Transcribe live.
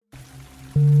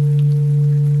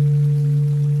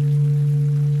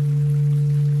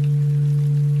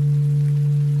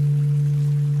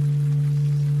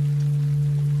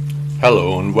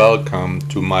Hello and welcome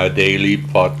to my daily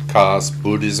podcast,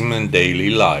 Buddhism in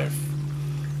Daily Life.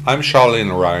 I'm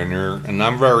Charlene Reiner and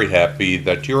I'm very happy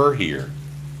that you are here.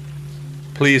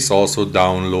 Please also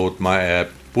download my app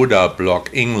Buddha Blog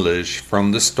English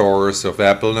from the stores of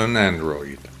Apple and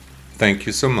Android. Thank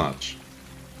you so much.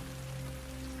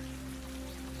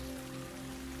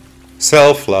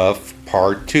 Self-Love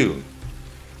Part 2.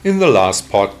 In the last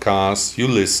podcast, you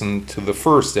listened to the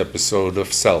first episode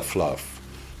of Self-Love.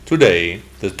 Today,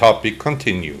 the topic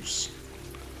continues.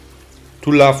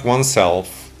 To love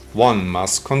oneself, one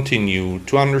must continue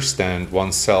to understand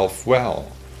oneself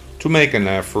well, to make an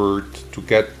effort to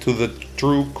get to the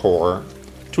true core,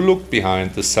 to look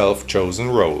behind the self-chosen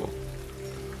role.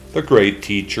 The great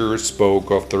teacher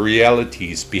spoke of the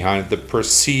realities behind the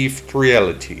perceived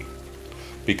reality,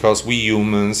 because we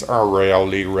humans are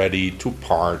rarely ready to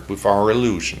part with our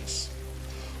illusions.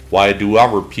 Why do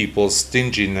other people's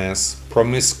stinginess,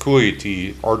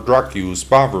 promiscuity, or drug use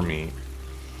bother me?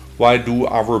 Why do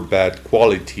other bad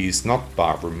qualities not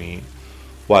bother me,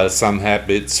 while some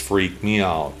habits freak me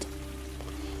out?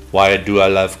 Why do I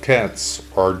love cats,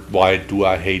 or why do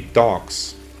I hate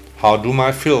dogs? How do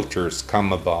my filters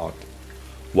come about?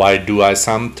 Why do I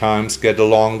sometimes get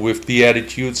along with the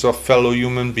attitudes of fellow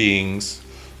human beings,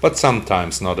 but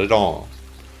sometimes not at all?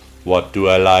 What do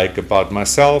I like about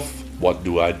myself? What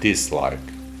do I dislike?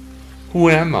 Who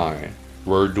am I?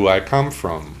 Where do I come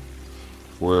from?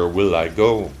 Where will I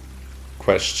go?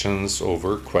 Questions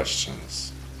over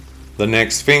questions. The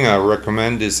next thing I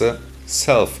recommend is a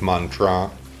self-mantra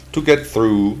to get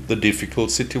through the difficult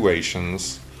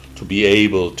situations, to be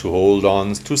able to hold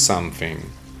on to something.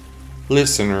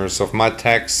 Listeners of my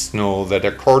texts know that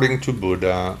according to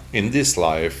Buddha, in this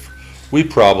life, we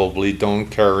probably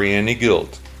don't carry any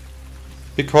guilt,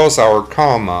 because our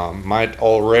karma might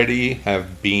already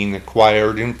have been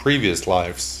acquired in previous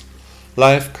lives.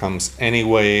 Life comes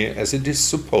anyway as it is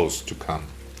supposed to come.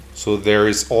 So there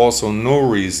is also no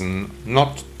reason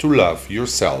not to love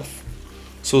yourself.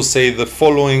 So say the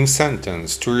following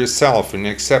sentence to yourself in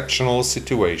exceptional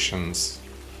situations.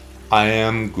 I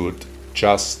am good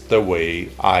just the way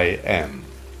I am.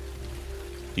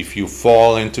 If you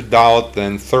fall into doubt,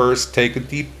 then first take a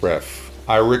deep breath.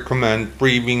 I recommend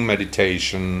breathing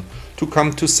meditation to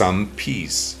come to some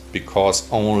peace, because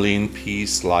only in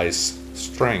peace lies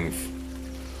strength.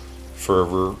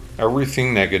 Further,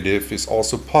 everything negative is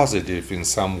also positive in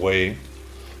some way.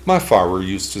 My father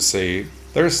used to say,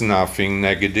 there's nothing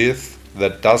negative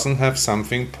that doesn't have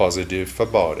something positive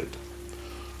about it.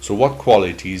 So what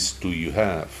qualities do you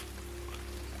have?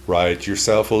 Write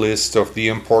yourself a list of the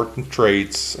important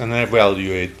traits and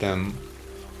evaluate them.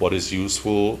 What is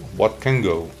useful, what can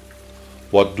go?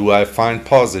 What do I find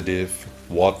positive,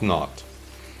 what not?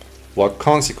 What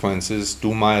consequences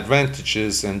do my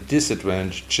advantages and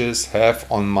disadvantages have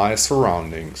on my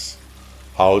surroundings?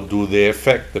 How do they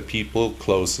affect the people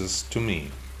closest to me?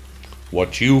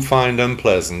 What you find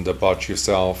unpleasant about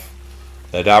yourself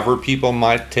that other people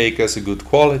might take as a good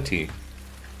quality?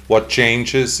 What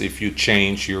changes if you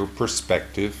change your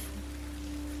perspective?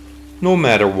 No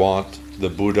matter what, the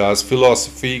Buddha's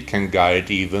philosophy can guide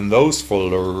even those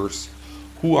followers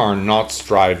who are not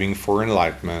striving for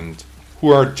enlightenment,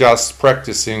 who are just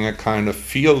practicing a kind of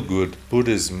feel-good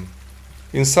Buddhism.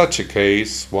 In such a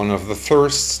case, one of the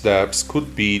first steps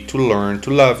could be to learn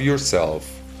to love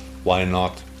yourself. Why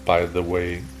not, by the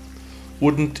way?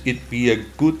 Wouldn't it be a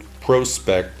good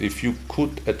prospect if you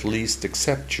could at least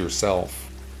accept yourself?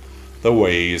 The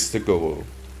way is the goal.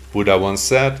 Buddha once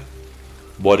said,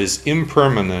 what is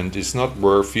impermanent is not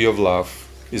worthy of love,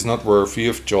 is not worthy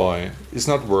of joy, is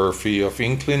not worthy of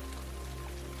inclination.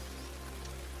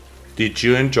 Did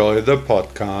you enjoy the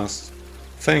podcast?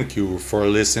 Thank you for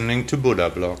listening to Buddha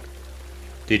Blog.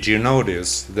 Did you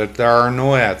notice that there are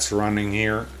no ads running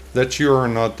here, that you are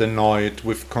not annoyed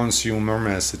with consumer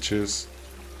messages?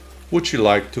 Would you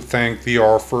like to thank the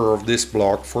author of this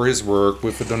blog for his work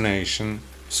with a donation?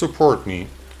 Support me.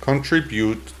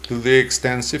 Contribute to the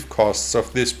extensive costs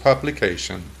of this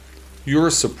publication.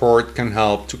 Your support can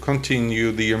help to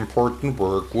continue the important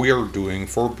work we are doing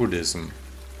for Buddhism.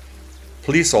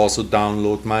 Please also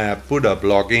download my app Buddha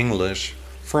Blog English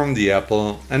from the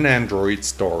Apple and Android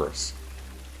stores.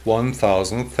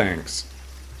 1000 thanks.